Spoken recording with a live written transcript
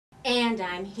And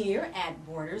I'm here at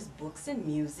Borders Books and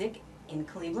Music in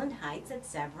Cleveland Heights at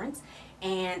Severance,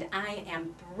 and I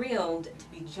am thrilled to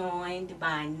be joined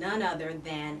by none other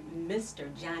than Mr.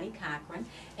 Johnnie Cochran.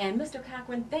 And Mr.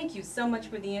 Cochran, thank you so much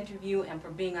for the interview and for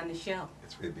being on the show.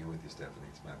 It's great being with you, Stephanie.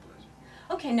 It's my pleasure.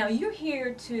 Okay, now you're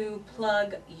here to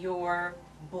plug your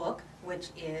book, which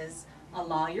is A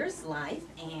Lawyer's Life,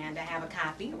 and I have a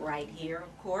copy right here,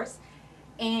 of course.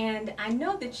 And I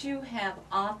know that you have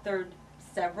authored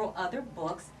several other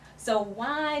books. So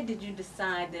why did you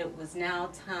decide that it was now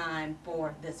time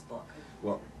for this book?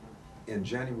 Well, in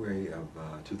January of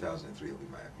 2003 will be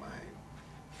my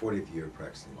 40th year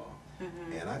practicing law.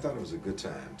 And I thought it was a good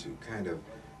time to kind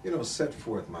of, set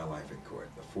forth my life in court,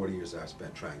 the 40 years I've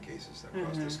spent trying cases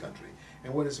across this country,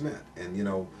 and what it's meant. And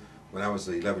when I was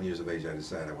 11 years of age, I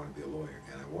decided I wanted to be a lawyer,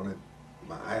 and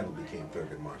my idol became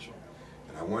Thurgood Marshall.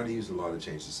 And I wanted to use the law to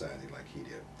change society like he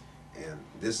did. And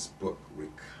this book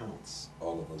recounts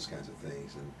all of those kinds of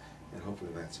things, and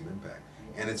hopefully it'll have some impact.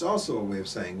 And it's also a way of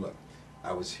saying, look,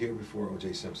 I was here before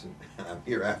O.J. Simpson, and I'm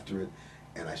here after it,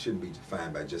 and I shouldn't be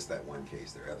defined by just that one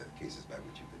case. There are other cases by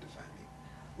which you could define me.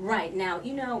 Right. Now,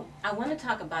 I want to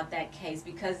talk about that case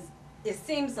because it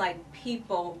seems like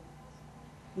people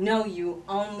know you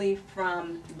only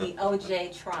from the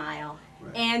O.J. trial.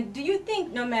 Right. And do you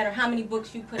think no matter how many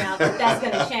books you put out that that's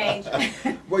going to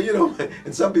change? Well,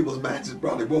 in some people's minds it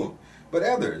probably won't. But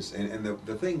others, and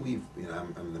the thing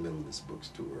I'm in the middle of this book's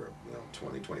tour,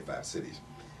 20, 25 cities.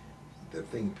 The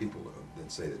thing people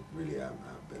that say that really I've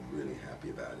been really happy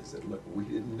about is that, look, we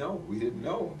didn't know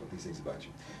about these things about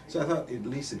you. So I thought at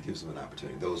least it gives them an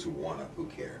opportunity, those who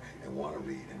care and want to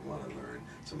read and want to learn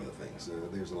some of the things.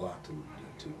 There's a lot to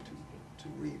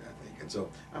read, I think. And so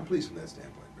I'm pleased from that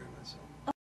standpoint.